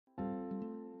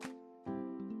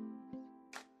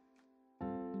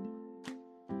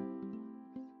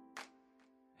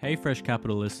Hey Fresh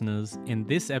Capital listeners, in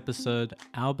this episode,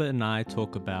 Albert and I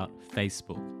talk about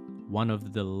Facebook, one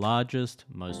of the largest,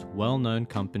 most well-known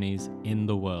companies in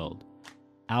the world.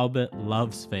 Albert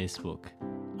loves Facebook.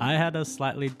 I had a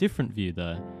slightly different view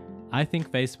though. I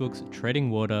think Facebook's treading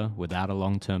water without a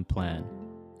long-term plan.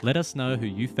 Let us know who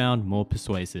you found more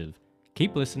persuasive.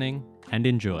 Keep listening and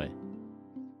enjoy.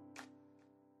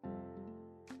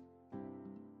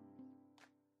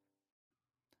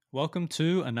 Welcome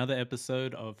to another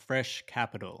episode of Fresh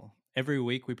Capital. Every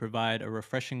week we provide a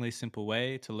refreshingly simple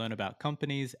way to learn about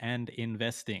companies and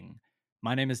investing.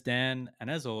 My name is Dan,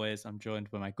 and as always, I'm joined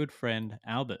by my good friend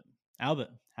Albert.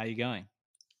 Albert, how are you going?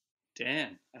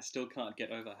 Dan, I still can't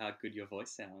get over how good your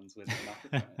voice sounds with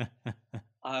the microphone.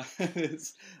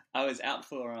 I was out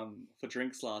for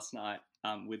drinks last night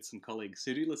with some colleagues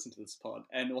who do listen to this pod,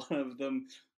 and one of them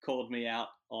called me out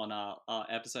on our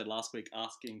episode last week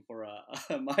asking for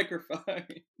a microphone.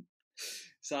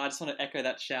 So I just want to echo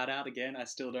that shout out again. I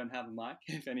still don't have a mic.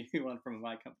 If anyone from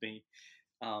my company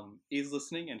is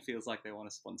listening and feels like they want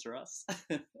to sponsor us,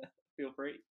 feel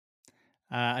free.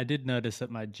 I did notice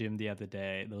at my gym the other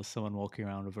day there was someone walking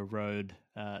around with a Rode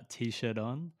t-shirt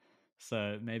on.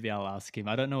 So maybe I'll ask him.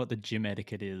 I don't know what the gym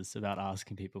etiquette is about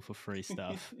asking people for free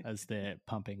stuff as they're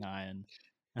pumping iron.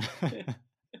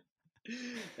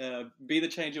 Be the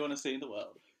change you want to see in the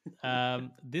world.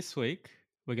 This week,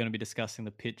 we're going to be discussing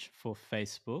the pitch for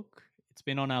Facebook. It's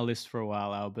been on our list for a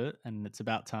while, Albert, and it's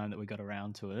about time that we got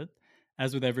around to it.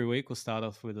 As with every week, we'll start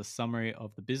off with a summary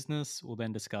of the business. We'll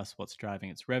then discuss what's driving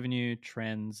its revenue,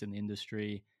 trends in the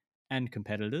industry, and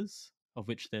competitors, of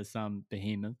which there's some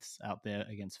behemoths out there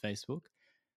against Facebook.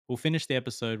 We'll finish the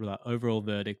episode with our overall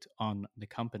verdict on the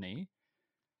company.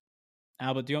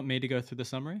 Albert, do you want me to go through the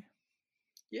summary?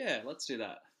 Yeah, let's do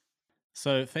that.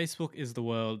 So, Facebook is the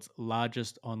world's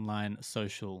largest online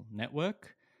social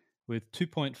network with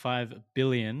 2.5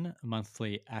 billion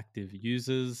monthly active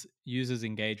users. Users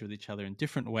engage with each other in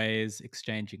different ways,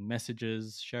 exchanging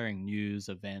messages, sharing news,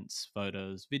 events,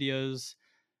 photos, videos,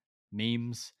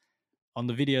 memes. On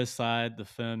the video side, the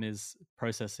firm is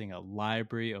processing a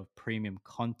library of premium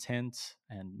content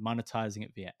and monetizing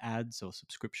it via ads or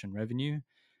subscription revenue.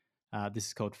 This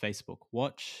is called Facebook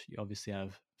Watch. You obviously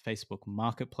have Facebook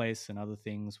Marketplace and other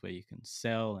things where you can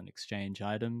sell and exchange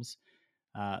items.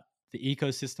 Uh, the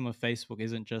ecosystem of Facebook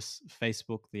isn't just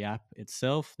Facebook, the app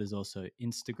itself. There's also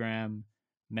Instagram,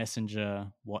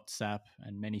 Messenger, WhatsApp,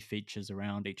 and many features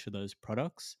around each of those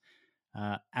products.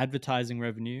 Advertising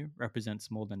revenue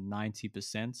represents more than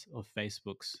 90% of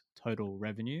Facebook's total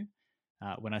revenue.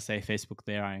 When I say Facebook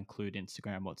there, I include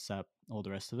Instagram, WhatsApp, all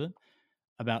the rest of it.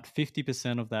 About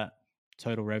 50% of that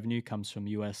total revenue comes from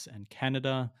US and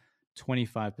Canada,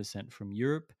 25% from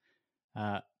Europe.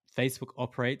 Uh, Facebook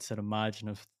operates at a margin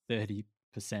of 30%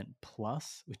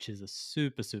 plus, which is a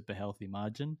super, super healthy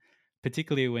margin,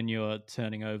 particularly when you're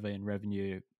turning over in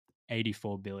revenue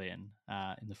 84 billion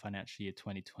in the financial year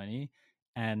 2020.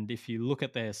 And if you look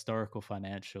at their historical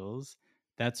financials,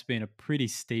 that's been a pretty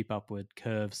steep upward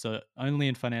curve. So only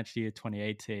in financial year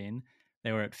 2018,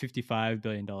 they were at $55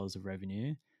 billion of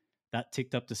revenue. That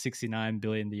ticked up to 69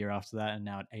 billion the year after that, and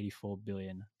now at 84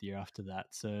 billion the year after that.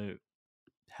 So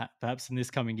perhaps in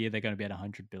this coming year, they're going to be at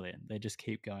 100 billion. They just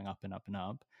keep going up and up and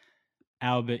up.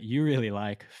 Albert, you really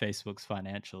like Facebook's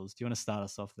financials. Do you want to start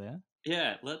us off there?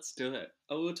 Yeah, let's do it.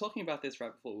 Oh, we were talking about this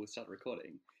right before we started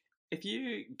recording. If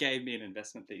you gave me an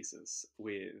investment thesis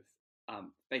with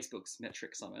Facebook's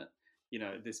metrics on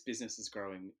it, this business is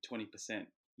growing 20%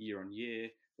 year on year.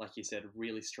 Like you said,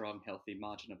 really strong, healthy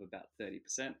margin of about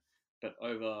 30%. But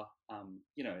over,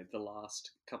 the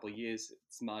last couple of years,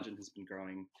 its margin has been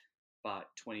growing by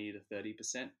 20 to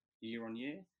 30% year on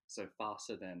year. So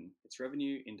faster than its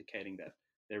revenue, indicating that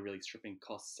they're really stripping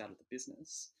costs out of the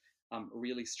business.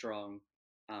 Really strong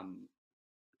um,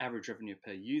 average revenue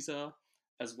per user,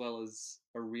 as well as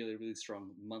a really, really strong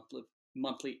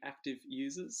monthly active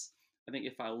users. I think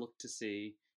if I look to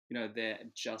see, they're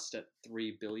just at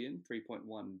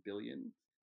 3.1 billion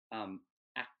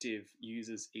active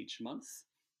users each month.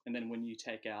 And then when you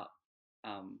take out,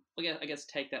 I guess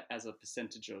take that as a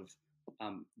percentage of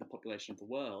the population of the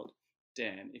world,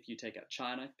 Dan, if you take out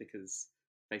China, because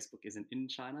Facebook isn't in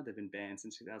China, they've been banned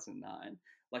since 2009,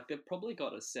 like they've probably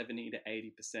got a 70 to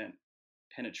 80%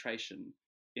 penetration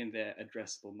in their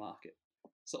addressable market.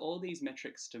 So all these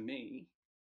metrics to me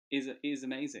is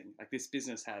amazing. Like this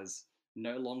business has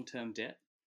no long-term debt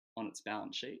on its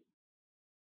balance sheet.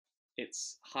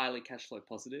 It's highly cash flow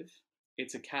positive.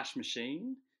 It's a cash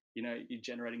machine. You're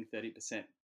generating 30%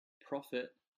 profit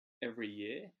every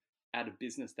year at a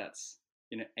business that's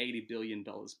 $80 billion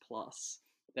plus.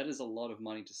 That is a lot of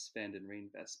money to spend and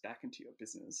reinvest back into your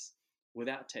business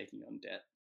without taking on debt.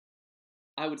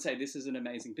 I would say this is an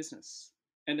amazing business.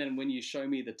 And then when you show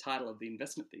me the title of the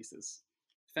investment thesis,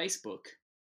 Facebook,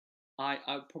 I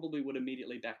probably would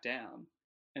immediately back down.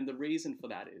 And the reason for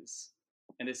that is,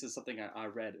 and this is something I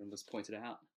read and was pointed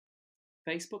out,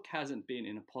 Facebook hasn't been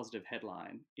in a positive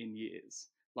headline in years.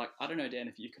 Like, I don't know, Dan,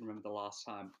 if you can remember the last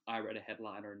time I read a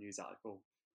headline or a news article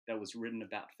that was written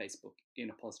about Facebook in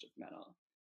a positive manner.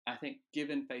 I think,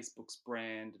 given Facebook's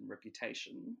brand and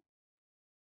reputation,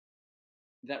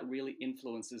 that really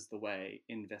influences the way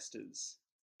investors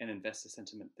and investor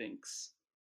sentiment thinks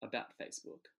about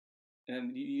Facebook.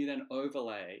 And you then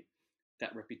overlay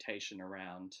that reputation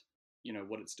around,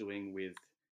 what it's doing with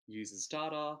users'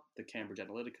 data, the Cambridge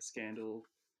Analytica scandal,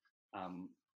 um,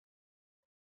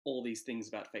 all these things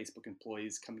about Facebook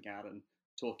employees coming out and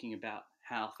talking about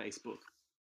how Facebook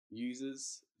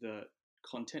uses the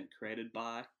content created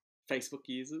by Facebook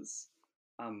users.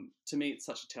 To me, it's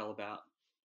such a tell about,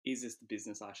 is this the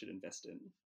business I should invest in?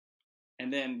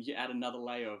 And then you add another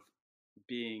layer of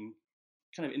being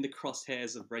kind of in the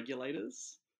crosshairs of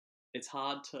regulators. It's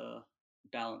hard to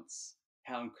balance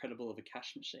how incredible of a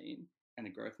cash machine and a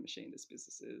growth machine this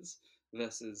business is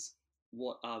versus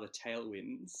what are the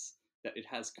tailwinds that it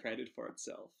has created for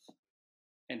itself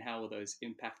and how will those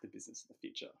impact the business in the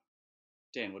future.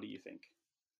 Dan, what do you think?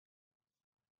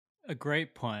 A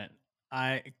great point.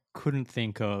 I couldn't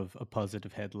think of a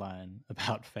positive headline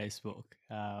about Facebook,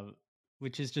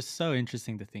 which is just so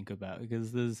interesting to think about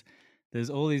because there's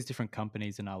all these different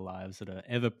companies in our lives that are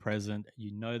ever present.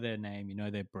 You know their name, you know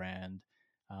their brand.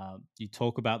 You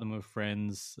talk about them with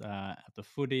friends at the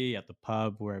footy, at the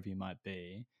pub, wherever you might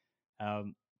be.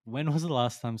 Um, when was the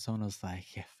last time someone was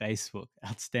like, "Yeah, Facebook,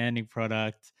 outstanding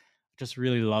product. Just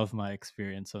really love my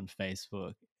experience on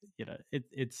Facebook."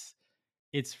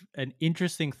 It's an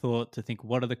interesting thought to think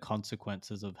what are the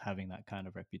consequences of having that kind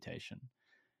of reputation.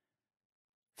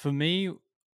 For me,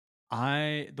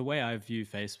 I the way I view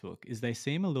Facebook is they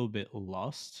seem a little bit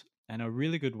lost, and a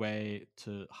really good way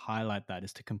to highlight that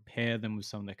is to compare them with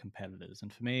some of their competitors.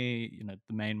 And for me,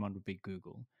 the main one would be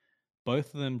Google.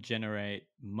 Both of them generate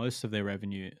most of their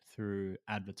revenue through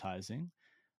advertising.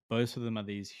 Both of them are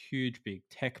these huge, big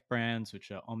tech brands which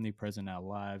are omnipresent in our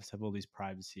lives, have all these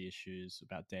privacy issues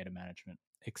about data management,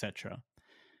 etc.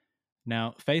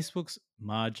 Now, Facebook's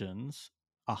margins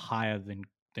are higher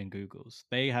than Google's.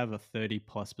 They have a 30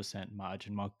 plus percent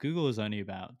margin, while Google is only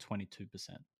about 22%.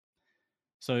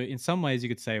 So, in some ways, you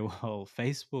could say, well,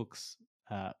 Facebook's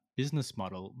business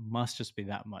model must just be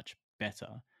that much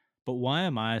better. But why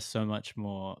am I so much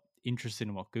more interested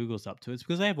in what Google's up to? It's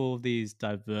because they have all of these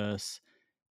diverse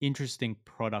interesting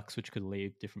products which could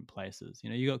lead different places.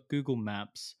 You got Google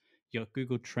Maps, you got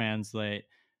Google Translate,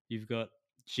 you've got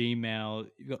Gmail,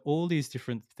 you've got all these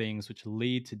different things which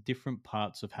lead to different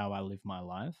parts of how I live my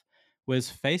life.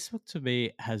 Whereas Facebook to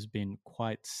me has been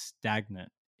quite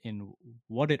stagnant in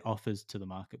what it offers to the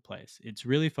marketplace. It's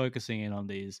really focusing in on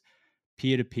these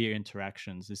peer to peer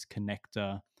interactions, this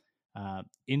connector.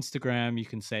 Instagram, you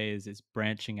can say, is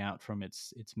branching out from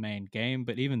its main game,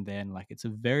 but even then, like it's a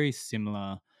very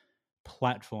similar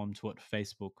platform to what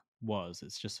Facebook was.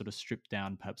 It's just sort of stripped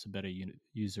down, perhaps a better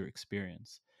user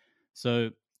experience.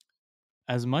 So,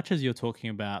 as much as you're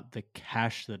talking about the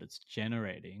cash that it's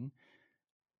generating,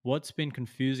 what's been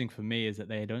confusing for me is that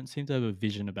they don't seem to have a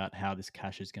vision about how this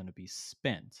cash is going to be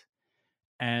spent.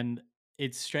 And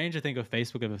it's strange to think of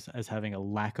Facebook as having a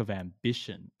lack of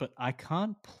ambition, but I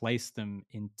can't place them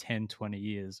in 10, 20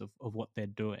 years of what they're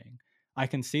doing. I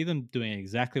can see them doing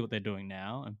exactly what they're doing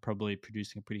now and probably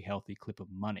producing a pretty healthy clip of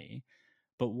money.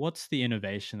 But what's the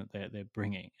innovation that they're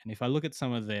bringing? And if I look at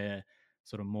some of their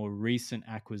sort of more recent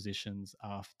acquisitions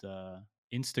after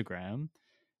Instagram,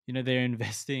 they're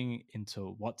investing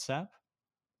into WhatsApp.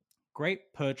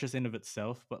 Great purchase in of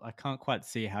itself, but I can't quite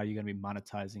see how you're going to be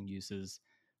monetizing users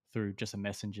through just a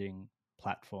messaging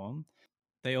platform.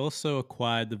 They also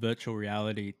acquired the virtual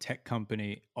reality tech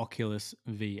company Oculus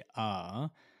VR.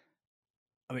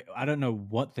 I mean, I don't know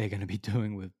what they're going to be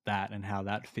doing with that and how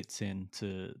that fits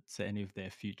into to any of their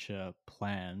future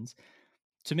plans.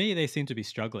 To me, they seem to be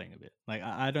struggling a bit. Like,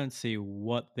 I don't see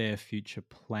what their future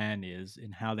plan is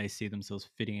in how they see themselves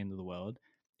fitting into the world,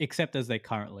 except as they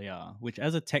currently are, which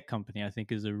as a tech company, I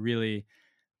think is a really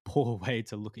poor way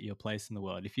to look at your place in the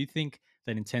world. If you think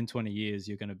that in 10, 20 years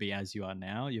you're going to be as you are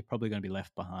now, you're probably going to be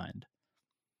left behind.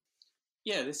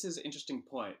 Yeah, this is an interesting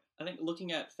point. I think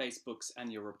looking at Facebook's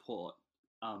annual report,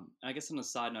 and I guess on a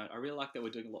side note, I really like that we're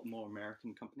doing a lot more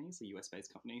American companies, the US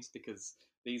based companies, because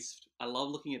I love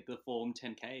looking at the Form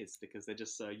 10Ks because they're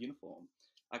just so uniform.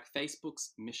 Like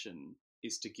Facebook's mission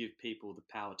is to give people the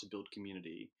power to build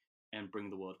community and bring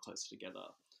the world closer together.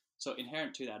 So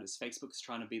inherent to that is Facebook's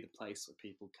trying to be the place where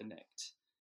people connect.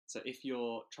 So if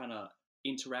you're trying to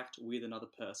interact with another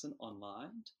person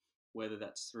online, whether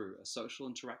that's through a social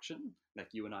interaction, like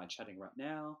you and I chatting right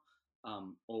now,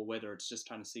 or whether it's just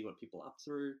trying to see what people are up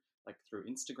through, like through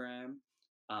Instagram,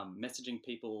 messaging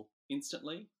people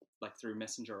instantly, like through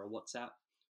Messenger or WhatsApp,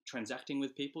 transacting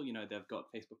with people. They've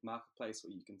got Facebook Marketplace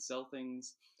where you can sell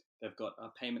things. They've got a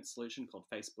payment solution called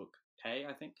Facebook Pay,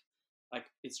 I think. Like,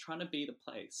 it's trying to be the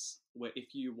place where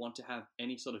if you want to have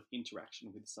any sort of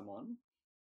interaction with someone,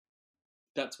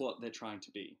 that's what they're trying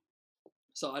to be.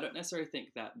 So I don't necessarily think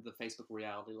that the Facebook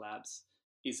Reality Labs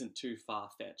isn't too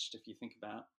far-fetched if you think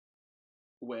about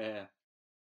where,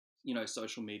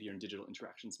 social media and digital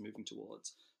interactions moving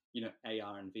towards,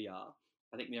 AR and VR.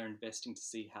 I think they're investing to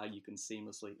see how you can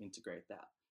seamlessly integrate that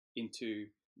into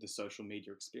the social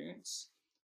media experience.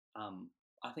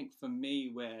 I think for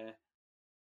me, where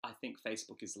I think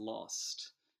Facebook is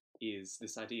lost is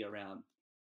this idea around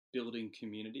building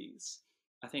communities.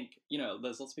 I think,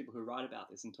 there's lots of people who write about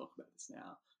this and talk about this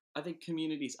now. I think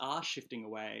communities are shifting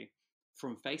away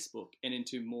from Facebook and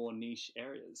into more niche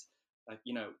areas. Like,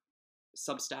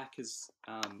 Substack has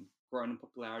grown in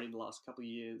popularity in the last couple of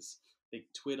years. I think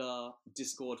Twitter,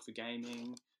 Discord for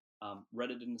gaming,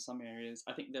 Reddit in some areas.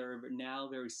 I think there are now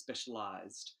very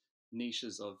specialized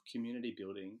niches of community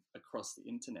building across the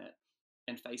internet.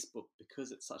 And Facebook,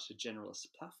 because it's such a generalist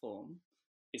platform,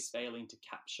 is failing to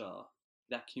capture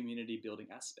that community building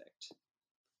aspect.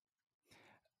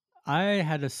 I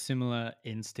had a similar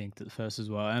instinct at first as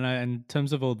well. And in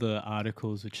terms of all the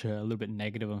articles which are a little bit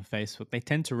negative on Facebook, they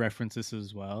tend to reference this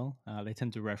as well. They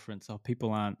tend to reference,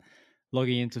 people aren't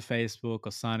logging into Facebook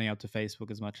or signing up to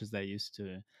Facebook as much as they used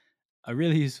to. A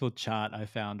really useful chart I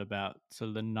found about sort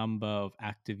of the number of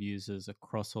active users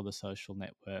across all the social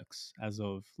networks as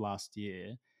of last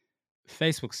year.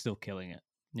 Facebook's still killing it.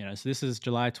 So this is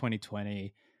July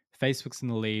 2020. Facebook's in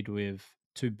the lead with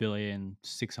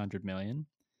 2,600,000,000.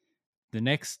 The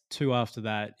next two after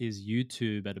that is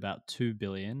YouTube at about 2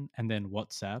 billion, and then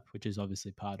WhatsApp, which is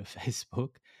obviously part of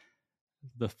Facebook.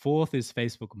 The fourth is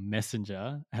Facebook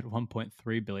Messenger at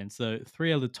 1.3 billion. So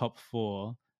three of the top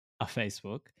four are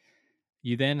Facebook.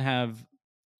 You then have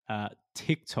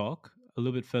TikTok a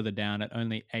little bit further down at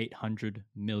only 800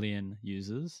 million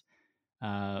users.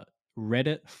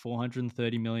 Reddit,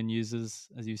 430 million users,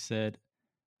 as you said.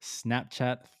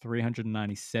 Snapchat,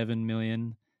 397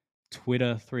 million.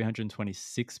 Twitter,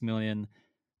 326 million.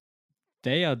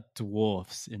 They are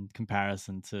dwarfs in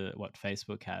comparison to what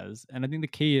Facebook has. And I think the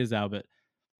key is, Albert,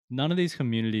 none of these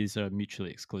communities are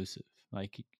mutually exclusive.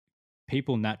 Like,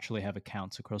 people naturally have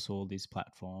accounts across all these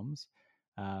platforms.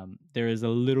 There is a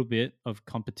little bit of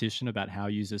competition about how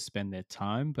users spend their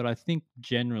time, but I think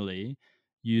generally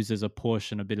users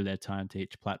apportion a bit of their time to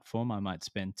each platform. I might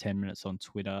spend 10 minutes on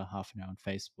Twitter, half an hour on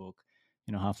Facebook,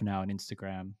 half an hour on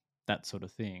Instagram, that sort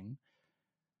of thing.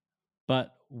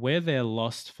 But where they're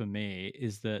lost for me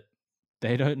is that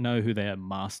they don't know who their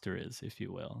master is, if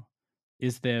you will.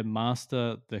 Is their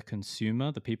master the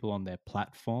consumer, the people on their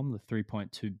platform, the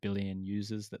 3.2 billion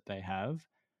users that they have?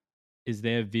 Is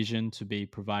their vision to be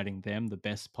providing them the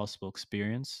best possible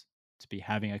experience, to be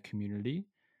having a community?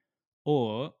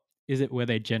 Or is it where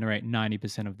they generate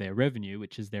 90% of their revenue,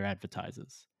 which is their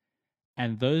advertisers?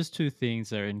 And those two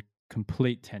things are in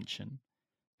complete tension,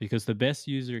 because the best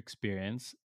user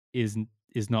experience is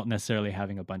not necessarily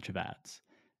having a bunch of ads.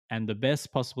 And the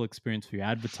best possible experience for your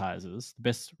advertisers, the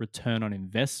best return on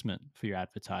investment for your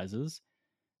advertisers,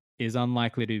 is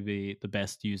unlikely to be the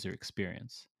best user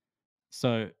experience.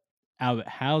 So, Albert,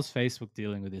 how's Facebook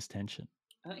dealing with this tension?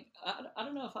 I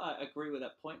don't know if I agree with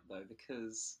that point though,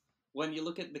 because when you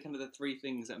look at the kind of the three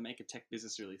things that make a tech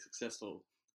business really successful,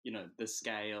 the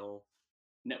scale,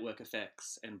 network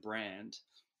effects, and brand,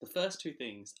 the first two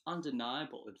things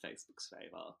undeniable in Facebook's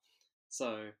favor.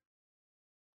 So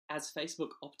as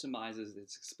Facebook optimizes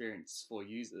its experience for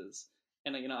users,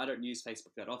 and I don't use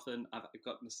Facebook that often. I've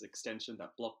got this extension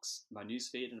that blocks my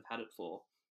newsfeed, and I've had it for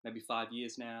maybe 5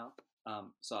 years now.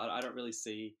 So I don't really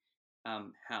see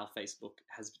how Facebook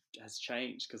has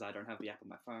changed, because I don't have the app on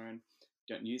my phone,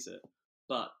 don't use it.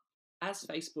 But as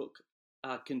Facebook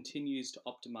continues to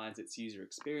optimize its user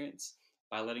experience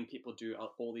by letting people do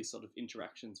all these sort of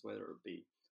interactions, whether it be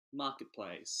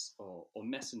Marketplace or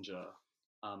Messenger,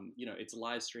 it's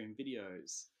live stream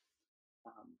videos.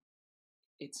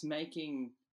 It's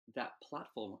making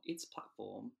its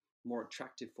platform, more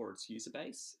attractive for its user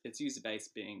base. Its user base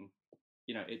being,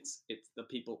 it's the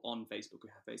people on Facebook who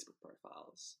have Facebook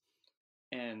profiles,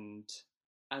 and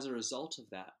as a result of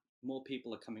that, more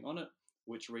people are coming on it.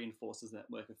 which reinforces the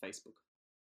network of Facebook,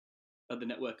 the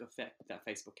network effect that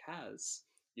Facebook has.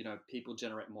 People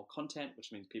generate more content,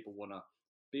 which means people want to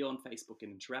be on Facebook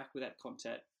and interact with that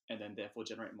content, and then therefore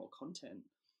generate more content.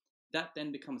 That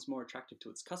then becomes more attractive to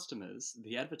its customers,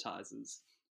 the advertisers,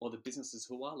 or the businesses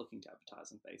who are looking to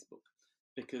advertise on Facebook,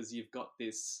 because you've got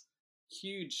this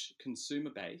huge consumer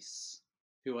base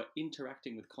who are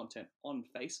interacting with content on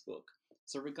Facebook.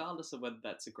 So, regardless of whether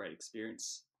that's a great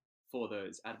experience for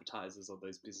those advertisers or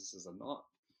those businesses or not,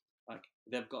 like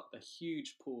they've got a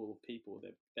huge pool of people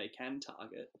that they can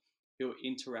target who are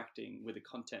interacting with the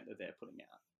content that they're putting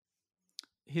out.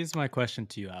 Here's my question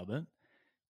to you, Albert.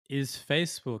 Is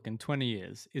Facebook in 20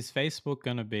 years, is Facebook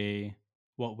going to be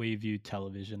what we view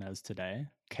television as today,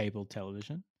 cable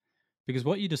television? Because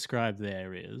what you described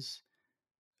there is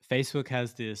Facebook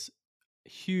has this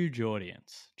huge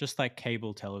audience, just like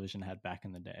cable television had back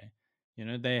in the day.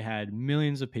 They had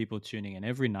millions of people tuning in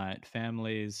every night,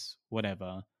 families,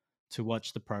 whatever, to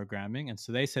watch the programming. And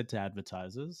so they said to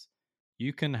advertisers,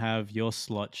 you can have your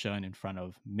slot shown in front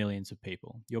of millions of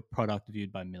people, your product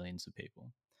viewed by millions of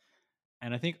people.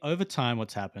 And I think over time,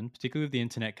 what's happened, particularly with the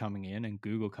internet coming in and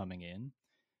Google coming in,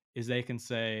 is they can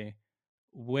say,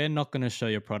 we're not going to show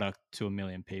your product to a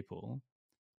million people,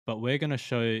 but we're going to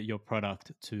show your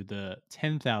product to the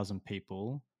 10,000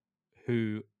 people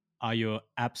who are your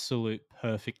absolute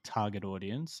perfect target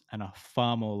audience and are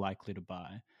far more likely to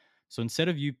buy. So instead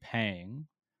of you paying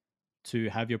to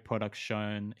have your product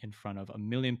shown in front of a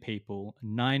million people,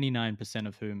 99%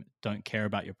 of whom don't care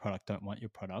about your product, don't want your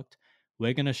product,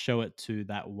 we're going to show it to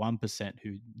that 1%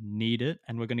 who need it,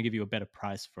 and we're going to give you a better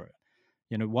price for it.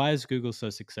 Why is Google so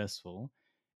successful?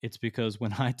 It's because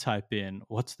when I type in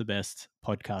what's the best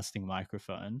podcasting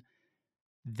microphone,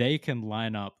 they can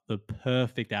line up the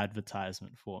perfect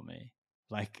advertisement for me.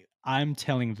 Like I'm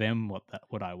telling them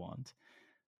what I want.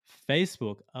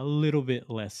 Facebook, a little bit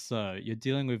less so. You're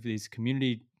dealing with these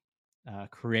community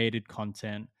created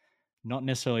content, not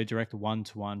necessarily direct one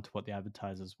to one to what the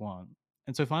advertisers want.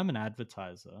 And so, if I'm an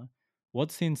advertiser,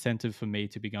 what's the incentive for me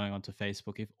to be going onto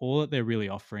Facebook if all that they're really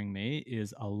offering me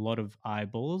is a lot of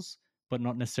eyeballs, but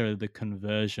not necessarily the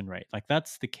conversion rate? Like,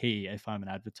 that's the key if I'm an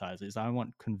advertiser, is I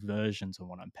want conversions on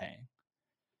what I'm paying.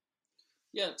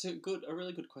 Yeah, it's a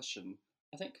really good question.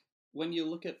 I think when you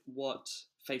look at what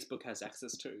Facebook has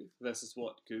access to versus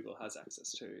what Google has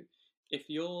access to, if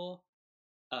you're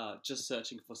just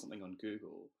searching for something on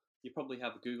Google, you probably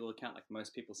have a Google account like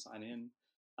most people sign in.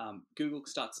 Google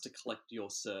starts to collect your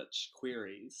search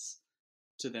queries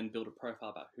to then build a profile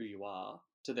about who you are,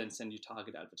 to then send you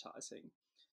target advertising.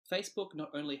 Facebook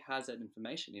not only has that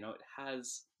information, it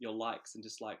has your likes and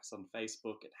dislikes on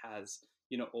Facebook, it has,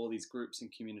 all these groups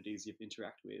and communities you've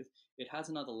interacted with. It has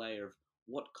another layer of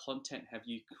what content have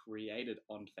you created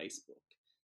on Facebook,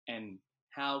 and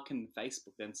how can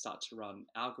Facebook then start to run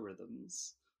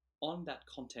algorithms on that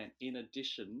content in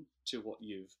addition to what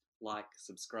you've liked,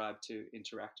 subscribed to,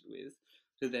 interacted with,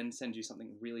 to then send you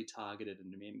something really targeted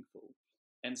and meaningful.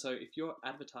 And so if you're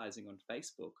advertising on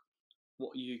Facebook,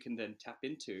 what you can then tap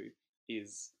into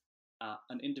is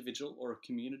an individual or a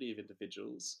community of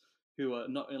individuals who are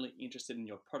not only interested in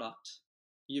your product,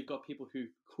 you've got people who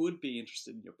could be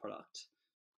interested in your product,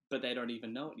 but they don't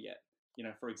even know it yet.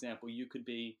 For example, you could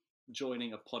be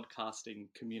joining a podcasting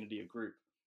community or group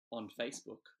on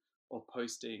Facebook, or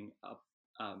posting a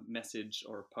message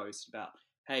or a post about,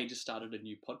 hey, just started a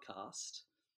new podcast.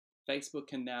 Facebook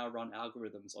can now run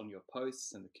algorithms on your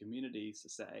posts and the communities to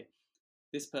say,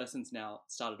 this person's now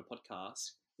started a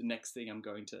podcast. The next thing I'm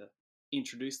going to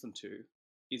introduce them to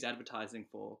is advertising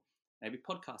for maybe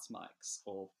podcast mics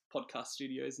or podcast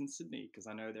studios in Sydney, because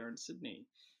I know they're in Sydney.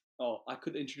 Or I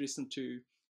could introduce them to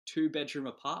 2-bedroom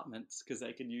apartments because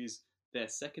they can use their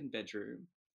second bedroom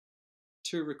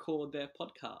to record their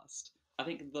podcast. I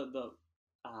think the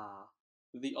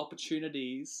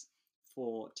opportunities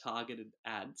for targeted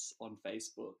ads on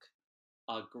Facebook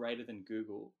are greater than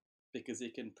Google, because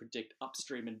it can predict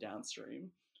upstream and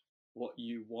downstream what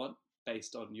you want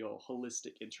based on your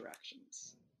holistic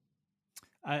interactions.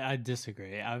 I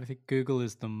disagree. I think Google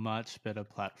is the much better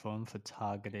platform for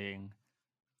targeting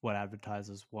what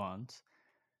advertisers want.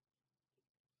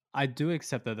 I do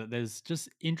accept that there's just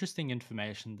interesting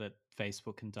information that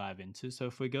Facebook can dive into. So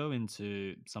if we go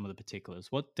into some of the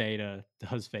particulars, what data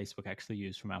does Facebook actually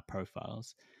use from our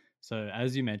profiles? So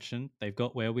as you mentioned, they've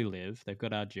got where we live, they've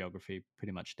got our geography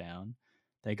pretty much down.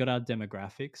 They got our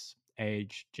demographics,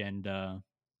 age, gender,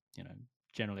 you know,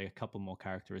 generally a couple more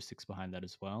characteristics behind that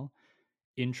as well.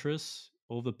 Interests,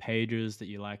 all the pages that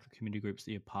you like, the community groups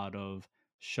that you're part of,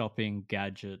 shopping,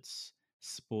 gadgets,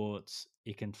 sports,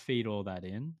 it can feed all that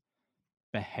in.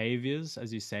 behaviors,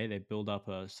 as you say, they build up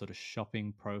a sort of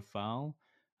shopping profile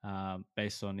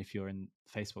based on if you're in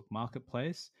Facebook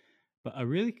Marketplace. But a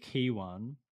really key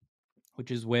one,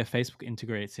 which is where Facebook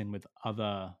integrates in with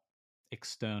other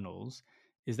externals,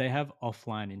 is they have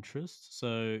offline interests.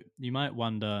 So you might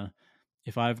wonder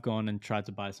if I've gone and tried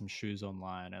to buy some shoes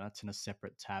online and that's in a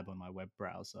separate tab on my web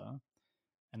browser,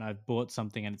 and I've bought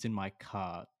something and it's in my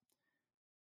cart,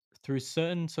 through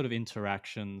certain sort of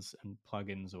interactions and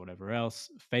plugins or whatever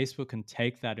else, Facebook can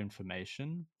take that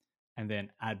information and then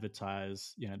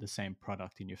advertise, the same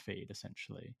product in your feed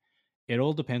essentially. It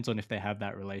all depends on if they have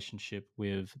that relationship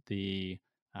with the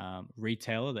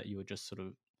retailer that you were just sort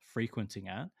of frequenting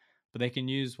at, but they can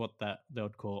use what that they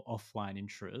would call offline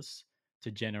interests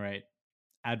to generate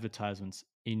advertisements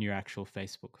in your actual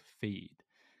Facebook feed.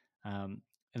 Um,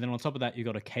 and then on top of that, you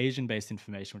got occasion based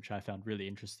information, which I found really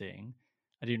interesting.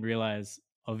 I didn't realize,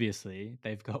 obviously,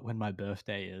 they've got when my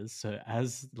birthday is. So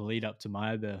as the lead up to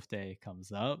my birthday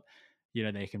comes up,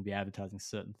 they can be advertising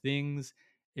certain things.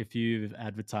 If you've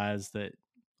advertised that,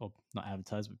 or not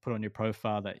advertised, but put on your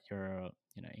profile that you're,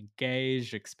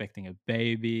 engaged, expecting a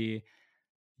baby,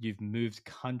 you've moved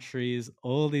countries,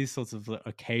 all these sorts of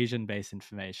occasion based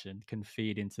information can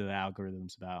feed into the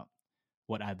algorithms about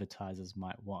what advertisers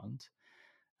might want.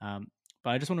 Um,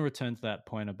 but I just want to return to that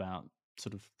point about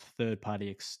sort of third party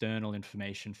external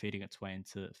information feeding its way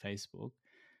into Facebook.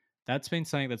 That's been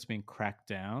something that's been cracked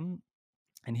down.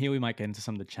 And here we might get into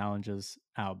some of the challenges,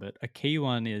 Albert. A key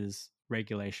one is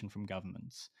regulation from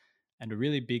governments. And a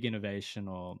really big innovation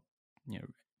or you know,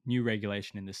 new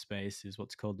regulation in this space is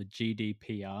what's called the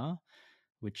GDPR,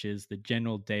 which is the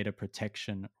General Data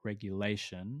Protection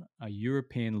Regulation, a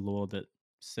European law that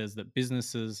says that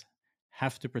businesses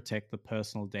have to protect the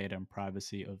personal data and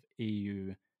privacy of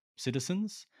EU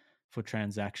citizens for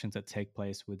transactions that take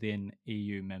place within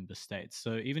EU member states.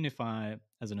 So even if I,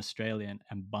 as an Australian,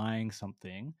 am buying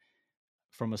something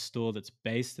from a store that's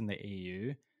based in the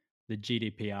EU, the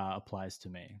GDPR applies to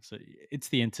me. So it's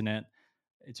the internet.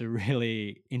 It's a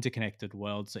really interconnected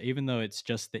world. So even though it's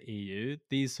just the EU,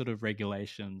 these sort of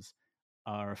regulations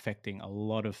are affecting a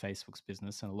lot of Facebook's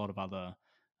business and a lot of other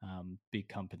big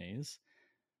companies.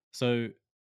 So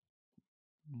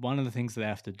one of the things they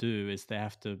have to do is they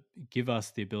have to give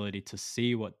us the ability to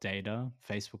see what data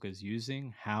Facebook is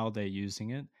using, how they're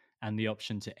using it, and the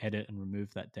option to edit and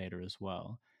remove that data as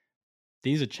well.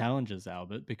 These are challenges,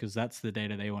 Albert, because that's the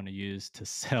data they want to use to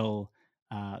sell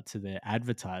to their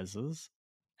advertisers.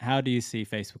 How do you see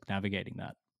Facebook navigating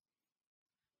that?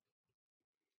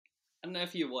 I don't know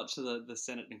if you watch the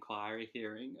Senate inquiry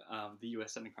hearing, the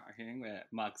US Senate inquiry hearing, where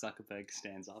Mark Zuckerberg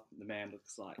stands up and the man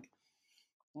looks like,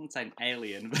 I won't say an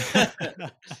alien, but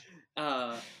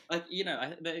like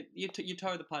you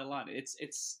toe the pie line.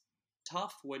 It's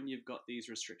tough when you've got these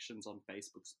restrictions on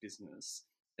Facebook's business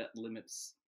that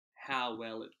limits how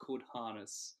well it could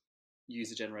harness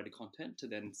user generated content to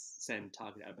then send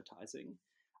target advertising.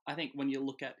 I think when you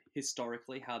look at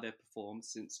historically how they've performed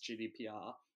since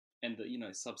GDPR and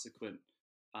the subsequent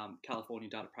California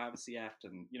Data Privacy Act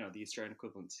and the Australian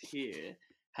equivalents here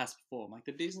has performed, like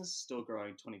the business is still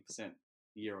growing 20%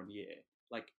 year on year.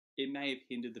 Like it may have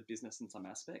hindered the business in some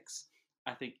aspects.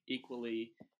 I think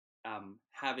equally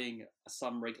having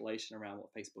some regulation around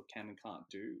what Facebook can and can't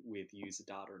do with user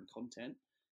data and content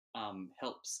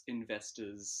helps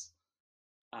investors,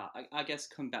 I guess,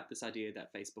 combat this idea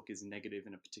that Facebook is negative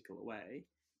in a particular way,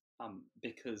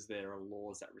 because there are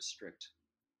laws that restrict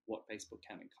what Facebook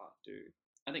can and can't do.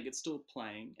 I think it's still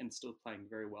playing and still playing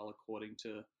very well according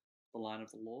to the line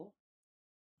of the law.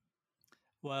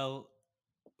 Well,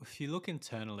 if you look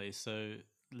internally, so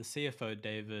the CFO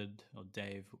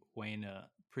Dave Weiner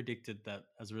predicted that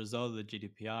as a result of the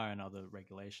GDPR and other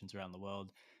regulations around the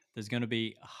world, there's going to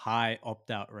be high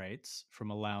opt-out rates from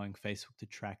allowing Facebook to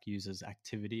track users'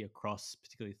 activity across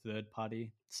particularly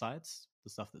third-party sites, the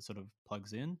stuff that sort of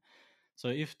plugs in. So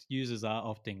if users are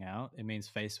opting out, it means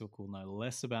Facebook will know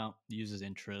less about users'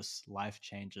 interests, life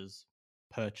changes,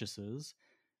 purchases,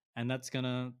 and that's going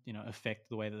to affect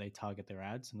the way that they target their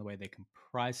ads and the way they can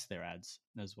price their ads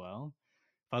as well.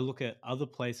 If I look at other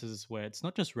places where it's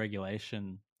not just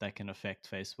regulation that can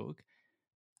affect Facebook,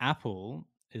 Apple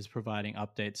is providing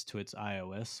updates to its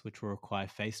iOS, which will require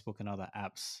Facebook and other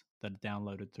apps that are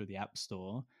downloaded through the App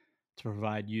Store to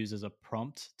provide users a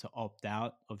prompt to opt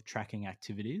out of tracking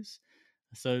activities.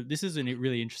 So this is a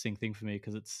really interesting thing for me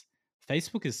because it's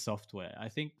Facebook is software. I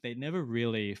think they never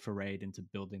really forayed into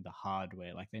building the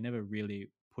hardware. Like they never really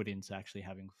put into actually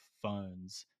having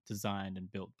phones designed and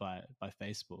built by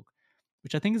Facebook,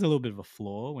 which I think is a little bit of a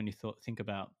flaw when you think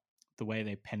about the way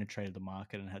they penetrated the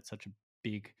market and had such a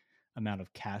big amount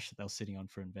of cash that they're sitting on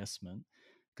for investment.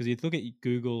 Because you look at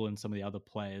Google and some of the other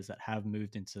players that have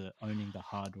moved into owning the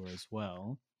hardware as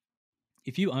well.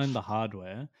 If you own the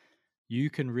hardware, you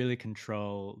can really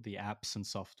control the apps and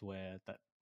software that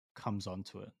comes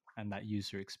onto it and that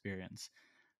user experience.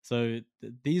 So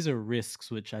these are risks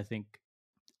which I think,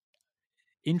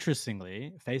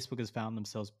 interestingly, Facebook has found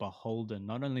themselves beholden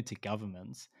not only to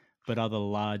governments, but other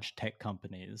large tech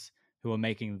companies who are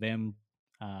making them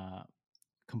uh,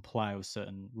 comply with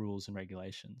certain rules and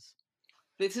regulations.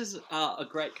 This is a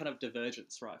great kind of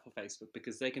divergence, right, for Facebook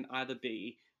because they can either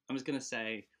be, I'm just going to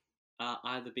say,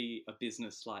 either be a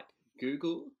business like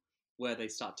Google, where they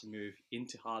start to move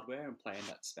into hardware and play in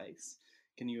that space.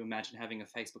 Can you imagine having a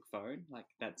Facebook phone? Like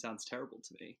that sounds terrible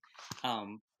to me,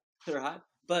 um, right?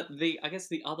 But I guess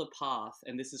the other path,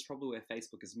 and this is probably where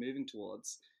Facebook is moving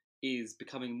towards, is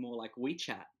becoming more like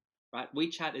WeChat, right?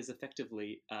 WeChat is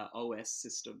effectively a OS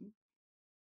system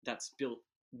that's built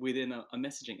within a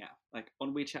messaging app. Like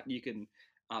on WeChat, you can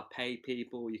pay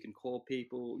people, you can call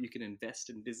people, you can invest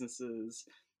in businesses.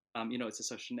 It's a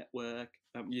social network.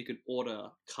 You can order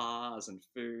cars and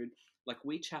food. Like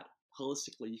WeChat,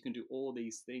 holistically, you can do all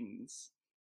these things,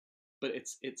 but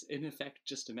it's in effect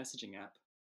just a messaging app.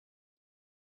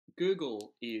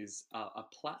 Google is a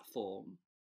platform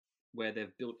where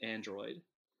they've built Android,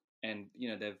 and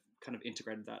they've kind of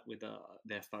integrated that with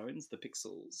their phones, the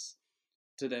Pixels,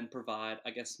 to then provide,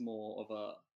 I guess, more of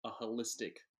a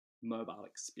holistic mobile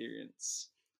experience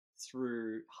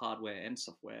through hardware and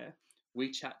software.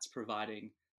 WeChat's providing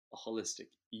a holistic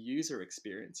user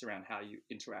experience around how you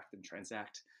interact and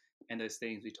transact and those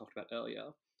things we talked about earlier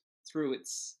through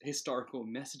its historical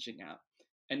messaging app.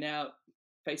 And now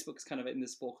Facebook's kind of in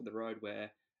this fork of the road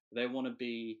where they want to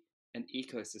be an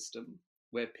ecosystem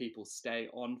where people stay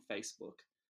on Facebook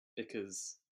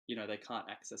because they can't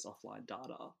access offline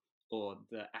data, or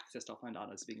the access to offline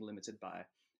data is being limited by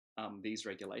these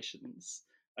regulations.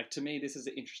 Like to me, this is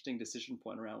an interesting decision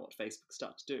point around what Facebook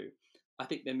start to do. I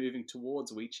think they're moving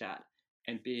towards WeChat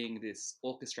and being this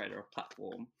orchestrator of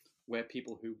platform where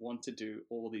people who want to do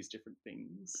all these different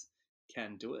things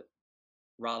can do it,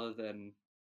 rather than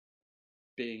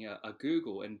being a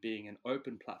Google and being an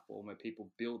open platform where people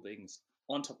build things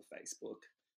on top of Facebook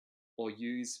or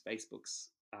use Facebook's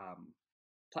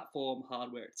platform,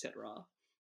 hardware, etc.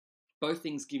 Both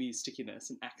things give you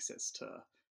stickiness and access to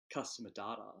customer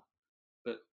data,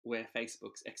 but where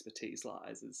Facebook's expertise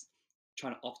lies is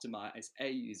trying to optimize a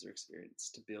user experience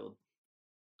to build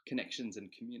connections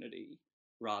and community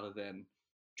rather than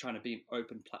trying to be an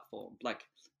open platform. Like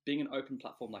being an open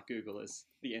platform like Google is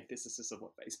the antithesis of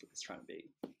what Facebook is trying to be.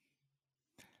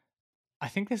 I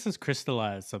think this has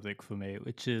crystallized something for me,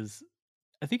 which is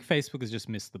I think Facebook has just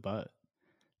missed the boat.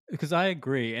 Because I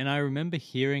agree. And I remember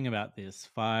hearing about this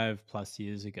 5+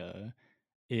 years ago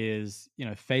is,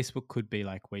 Facebook could be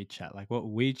like WeChat. Like what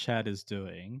WeChat is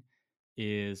doing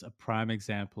is a prime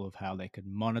example of how they could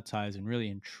monetize and really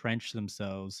entrench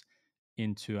themselves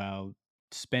into our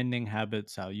spending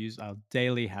habits, our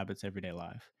daily habits, everyday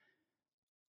life.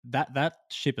 That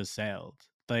ship has sailed.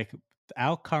 Like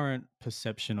our current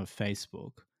perception of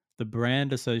Facebook, the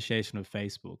brand association of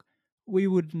Facebook, we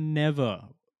would never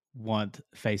want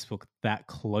Facebook that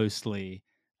closely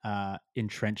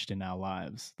entrenched in our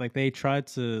lives. Like they tried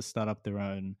to start up their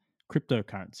own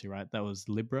cryptocurrency, right? That was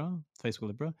Libra, Facebook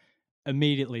Libra,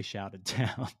 immediately shouted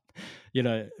down.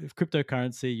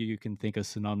 Cryptocurrency you can think of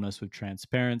synonymous with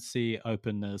transparency,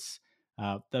 openness.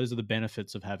 Those are the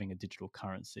benefits of having a digital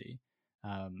currency.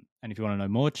 And if you want to know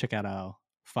more, check out our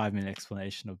 5-minute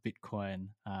explanation of Bitcoin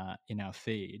in our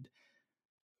feed.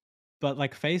 But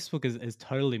like Facebook has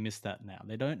totally missed that now.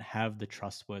 They don't have the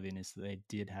trustworthiness that they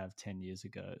did have 10 years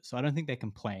ago. So I don't think they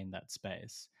can play in that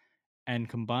space. And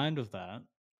combined with that,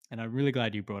 and I'm really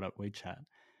glad you brought up WeChat,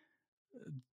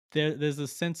 there's a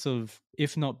sense of,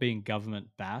 if not being government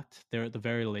backed, they're at the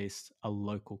very least a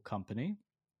local company.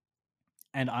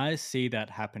 And I see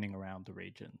that happening around the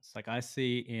regions. Like I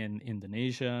see in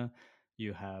Indonesia,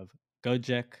 you have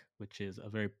Gojek, which is a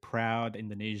very proud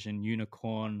Indonesian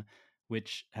unicorn,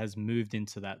 which has moved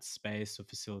into that space of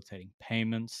facilitating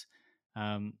payments.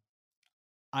 Um,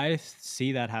 I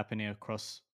see that happening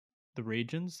across the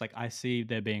regions. Like I see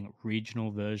there being regional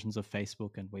versions of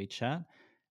Facebook and WeChat,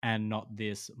 and not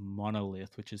this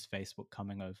monolith, which is Facebook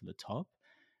coming over the top.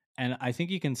 And I think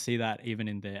you can see that even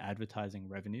in their advertising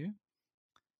revenue.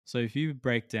 So if you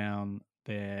break down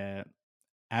their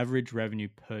average revenue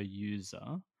per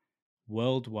user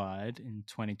worldwide in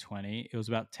 2020, it was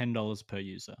about $10 per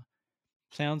user.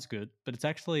 Sounds good, but it's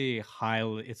actually high.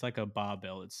 It's like a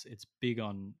barbell. It's big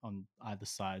on either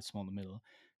side, small in the middle.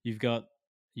 You've got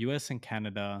US and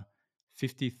Canada,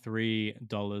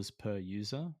 $53 per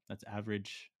user. That's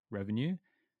average revenue.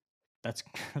 That's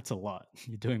that's a lot.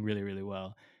 You're doing really, really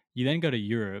well. You then go to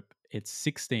Europe, it's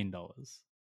 $16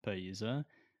 per user.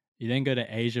 You then go to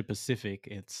Asia Pacific,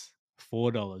 it's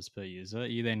 $4 per user.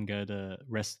 You then go to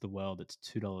rest of the world, it's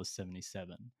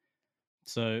 $2.77.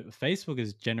 So Facebook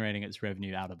is generating its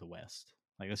revenue out of the West.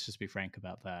 Like, let's just be frank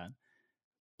about that.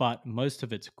 But most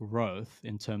of its growth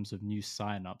in terms of new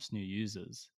signups, new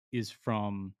users, is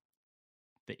from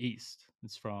the East.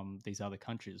 It's from these other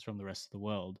countries, from the rest of the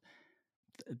world.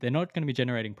 They're not going to be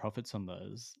generating profits on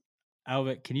those.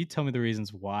 Albert, can you tell me the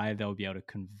reasons why they'll be able to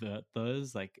convert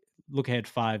those? Like, look ahead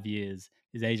 5 years,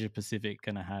 is Asia Pacific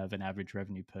going to have an average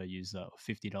revenue per user of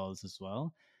 $50 as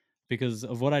well? Because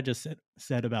of what I just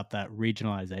said about that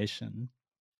regionalization,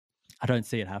 I don't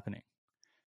see it happening.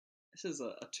 This is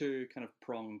a two kind of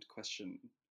pronged question,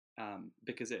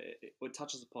 because it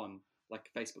touches upon like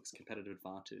Facebook's competitive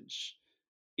advantage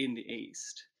in the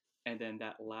East, and then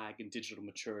that lag in digital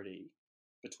maturity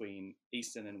between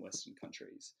Eastern and Western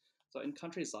countries. So in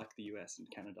countries like the US and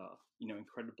Canada,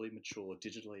 incredibly mature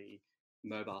digitally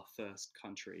mobile first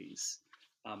countries,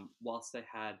 whilst they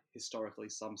had historically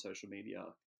some social media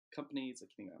companies,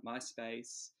 like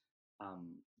MySpace,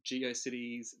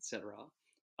 GeoCities, etc.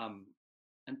 Um,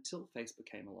 until Facebook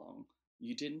came along,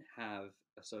 you didn't have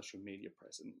a social media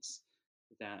presence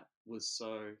that was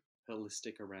so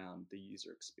holistic around the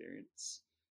user experience.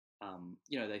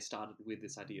 They started with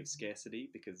this idea of scarcity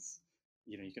because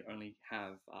you can only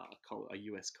have a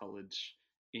US college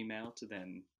email to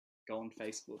then go on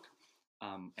Facebook,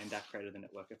 and that created the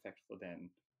network effect for then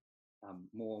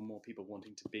more and more people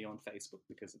wanting to be on Facebook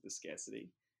because of the scarcity,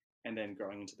 and then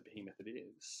growing into the behemoth it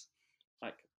is.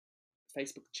 Like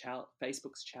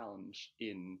Facebook's challenge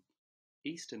in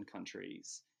Eastern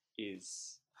countries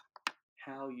is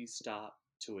how you start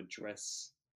to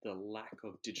address the lack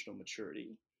of digital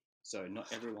maturity. So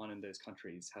not everyone in those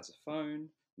countries has a phone.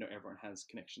 Not everyone has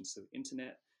connections to the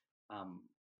internet. Um,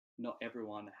 Not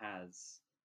everyone has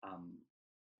um,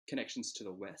 connections to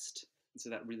the West. And so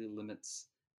that really limits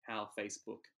how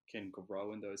Facebook can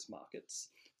grow in those markets.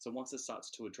 So once it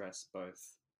starts to address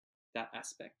both that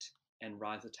aspect and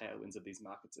rise the tailwinds of these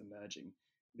markets emerging,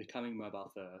 becoming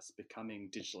mobile first, becoming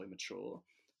digitally mature,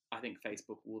 I think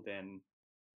Facebook will then,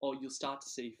 or you'll start to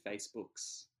see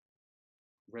Facebook's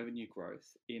revenue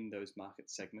growth in those market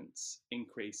segments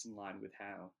increase in line with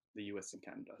how the US and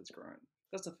Canada has grown.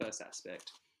 That's the first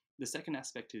aspect. The second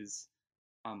aspect is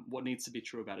what needs to be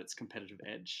true about its competitive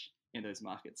edge in those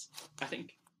markets. I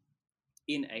think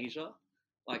in Asia,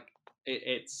 like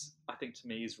it's, I think to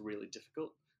me is really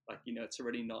difficult. Like, it's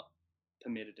already not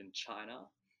permitted in China.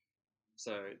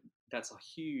 So that's a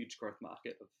huge growth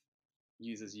market of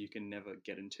users you can never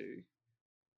get into.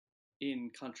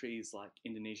 In countries like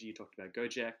Indonesia, you talked about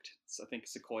Gojek, I think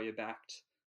Sequoia backed.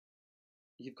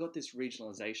 You've got this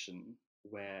regionalization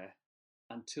where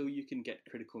until you can get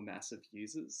critical mass of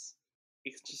users,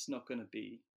 it's just not going to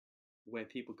be where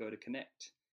people go to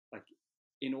connect. Like,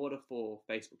 in order for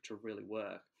Facebook to really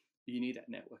work, you need that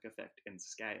network effect and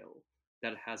scale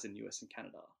that it has in US and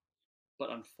Canada.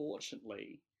 But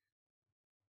unfortunately,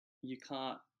 you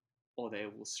can't, or they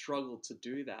will struggle to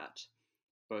do that,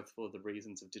 both for the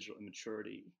reasons of digital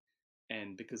immaturity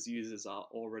and because users are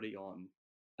already on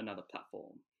another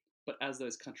platform. But as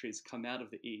those countries come out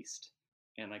of the East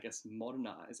and I guess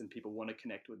modernize and people want to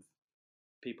connect with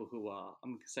people who are,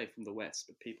 I'm going to say from the West,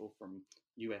 but people from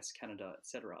US, Canada,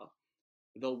 etc.,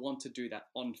 they'll want to do that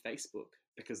on Facebook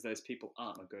because those people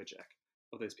aren't on Gojek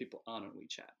or those people aren't on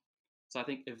WeChat. So I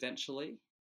think eventually,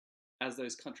 as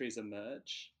those countries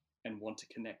emerge and want to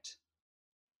connect,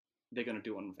 they're going to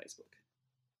do it on Facebook.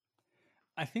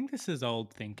 I think this is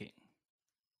old thinking.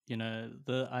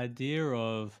 The idea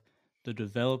of the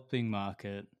developing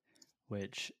market,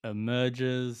 which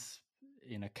emerges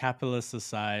in a capitalist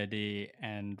society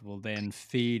and will then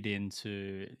feed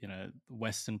into,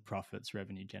 Western profits,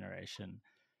 revenue generation.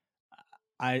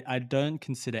 I don't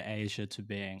consider Asia to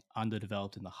being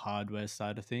underdeveloped in the hardware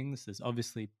side of things. There's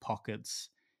obviously pockets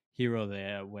here or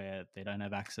there where they don't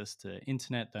have access to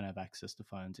internet, don't have access to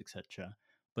phones, etc.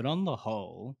 But on the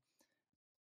whole,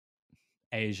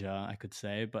 Asia, I could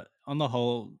say, but on the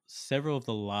whole, several of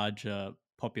the larger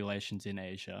populations in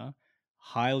Asia,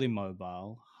 highly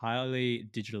mobile, highly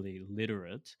digitally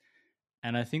literate.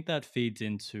 And I think that feeds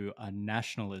into a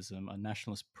nationalism, a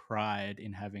nationalist pride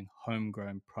in having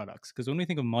homegrown products. Because when we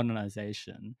think of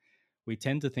modernization, we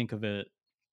tend to think of it,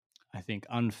 I think,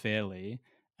 unfairly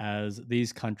as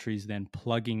these countries then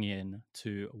plugging in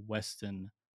to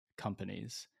Western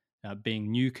companies,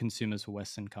 being new consumers for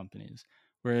Western companies.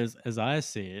 Whereas, as I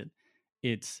see it,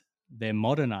 it's they're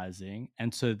modernizing,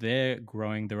 and so they're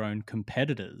growing their own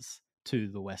competitors to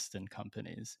the Western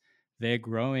companies. They're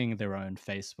growing their own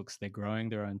Facebooks, they're growing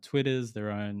their own Twitters, their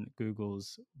own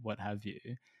Googles, what have you.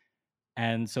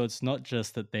 And so it's not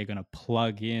just that they're going to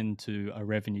plug into a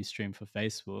revenue stream for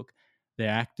Facebook. They're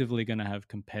actively going to have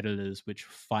competitors which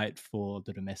fight for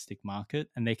the domestic market,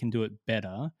 and they can do it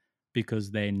better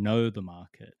because they know the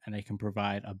market and they can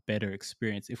provide a better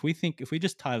experience. If we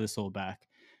just tie this all back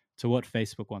to what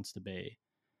Facebook wants to be,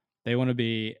 they want to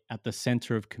be at the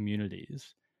center of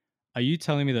communities. Are you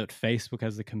telling me that Facebook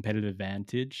has the competitive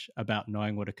advantage about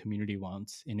knowing what a community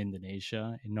wants in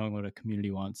Indonesia, and knowing what a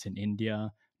community wants in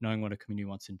India, knowing what a community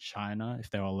wants in China if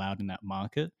they're allowed in that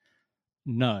market?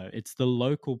 No, it's the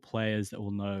local players that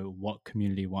will know what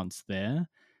community wants there.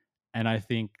 And I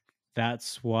think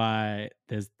that's why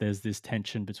there's this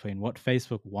tension between what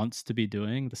Facebook wants to be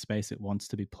doing, the space it wants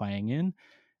to be playing in,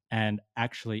 and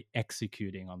actually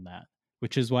executing on that,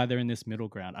 which is why they're in this middle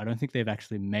ground. I don't think they've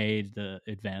actually made the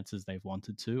advances they've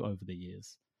wanted to over the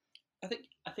years. I think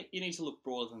you need to look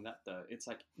broader than that, though. It's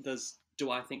like, do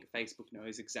I think Facebook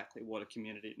knows exactly what a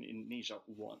community in Indonesia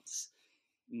wants?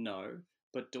 No,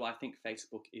 but do I think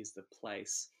Facebook is the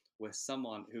place where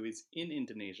someone who is in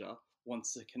Indonesia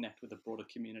wants to connect with a broader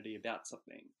community about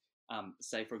something?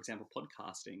 Say, for example,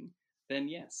 podcasting. Then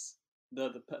yes,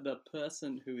 the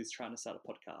person who is trying to start a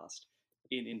podcast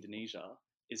in Indonesia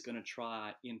is going to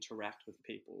try interact with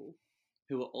people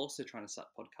who are also trying to start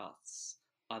podcasts,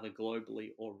 either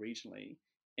globally or regionally.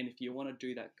 And if you want to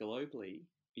do that globally,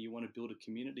 you want to build a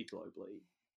community globally,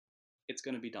 it's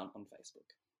going to be done on Facebook.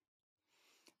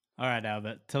 All right,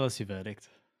 Albert, tell us your verdict.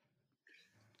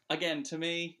 Again, to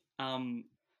me, I'm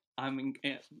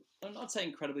not saying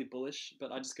incredibly bullish,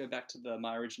 but I just go back to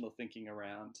my original thinking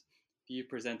around, you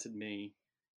presented me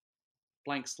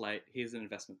blank slate, here's an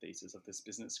investment thesis of this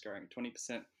business growing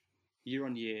 20% year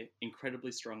on year,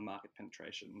 incredibly strong market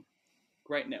penetration,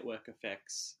 great network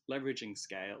effects, leveraging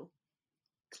scale,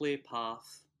 clear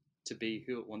path to be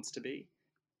who it wants to be,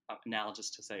 analogous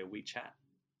to, say, a WeChat.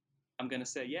 I'm going to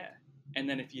say yeah. And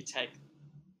then if you take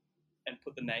and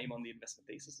put the name on the investment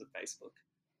thesis of Facebook,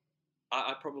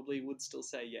 I probably would still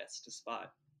say yes, despite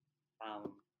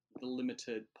the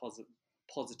limited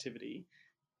positivity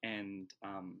and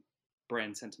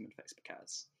brand sentiment Facebook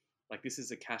has. Like, this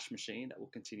is a cash machine that will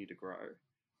continue to grow.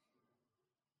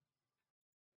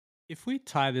 If we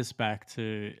tie this back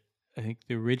to, I think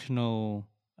the original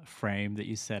frame that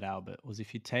you said, Albert, was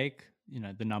if you take,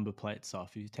 the number plates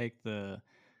off, if you take the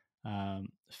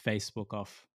Facebook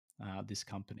off this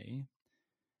company,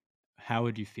 how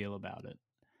would you feel about it?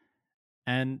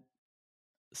 And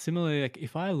similarly, like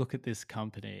if I look at this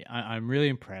company, I'm really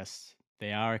impressed.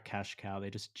 They are a cash cow. They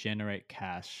just generate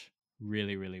cash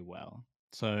really, really well.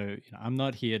 So I'm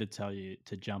not here to tell you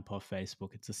to jump off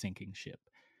Facebook. It's a sinking ship.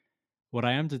 What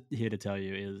I am here to tell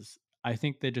you is I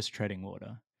think they're just treading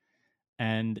water.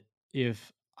 And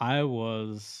if I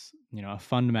was, a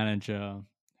fund manager,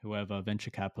 whoever,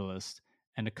 venture capitalist,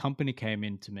 and a company came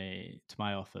into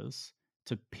my office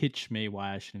to pitch me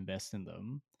why I should invest in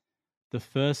them, the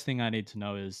first thing I need to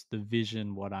know is the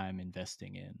vision, what I'm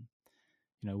investing in.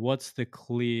 What's the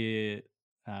clear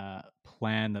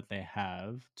plan that they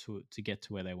have to get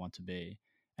to where they want to be?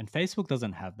 And Facebook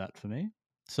doesn't have that for me.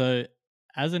 So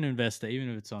as an investor, even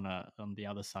if it's on the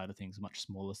other side of things, much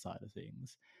smaller side of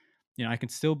things, I can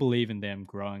still believe in them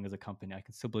growing as a company. I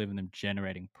can still believe in them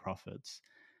generating profits.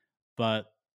 But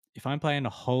if I'm planning to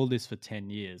hold this for 10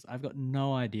 years, I've got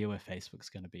no idea where Facebook's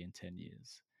going to be in 10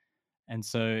 years. And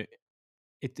so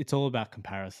it's all about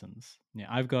comparisons.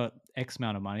 I've got X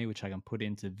amount of money, which I can put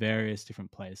into various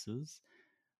different places.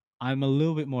 I'm a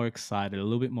little bit more excited, a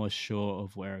little bit more sure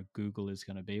of where a Google is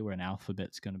going to be, where an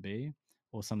Alphabet's going to be,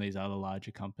 or some of these other larger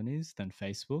companies than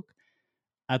Facebook.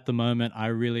 At the moment, I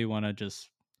really want to just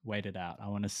wait it out. I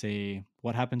want to see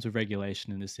what happens with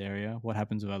regulation in this area, what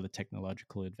happens with other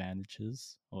technological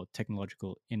advantages or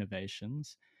technological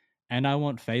innovations. And I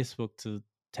want Facebook to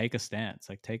take a stance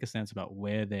about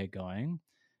where they're going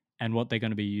and what they're going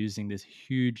to be using this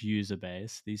huge user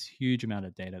base, this huge amount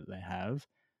of data that they have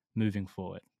moving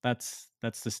forward. That's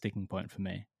the sticking point for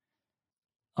me.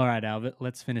 All right, Albert,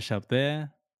 let's finish up there.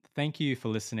 Thank you for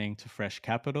listening to Fresh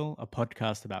Capital, a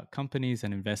podcast about companies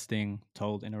and investing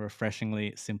told in a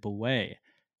refreshingly simple way.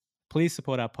 Please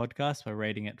support our podcast by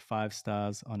rating it 5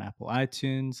 stars on Apple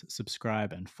iTunes,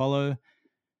 subscribe and follow.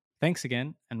 Thanks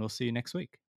again, and we'll see you next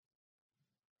week.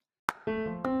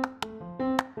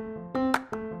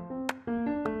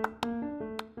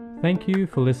 Thank you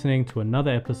for listening to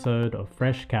another episode of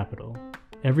Fresh Capital.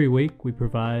 Every week, we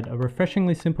provide a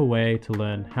refreshingly simple way to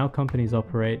learn how companies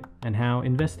operate and how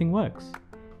investing works.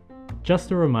 Just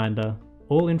a reminder,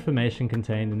 all information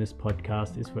contained in this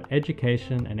podcast is for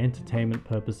education and entertainment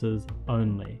purposes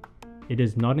only. It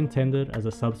is not intended as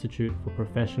a substitute for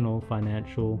professional,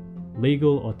 financial,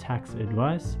 legal, or tax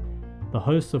advice. The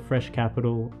hosts of Fresh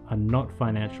Capital are not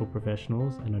financial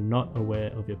professionals and are not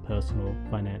aware of your personal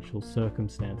financial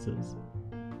circumstances.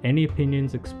 Any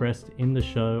opinions expressed in the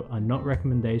show are not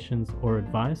recommendations or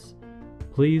advice.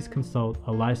 Please consult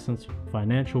a licensed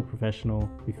financial professional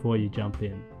before you jump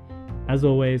in. As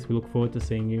always, we look forward to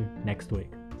seeing you next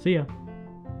week. See ya!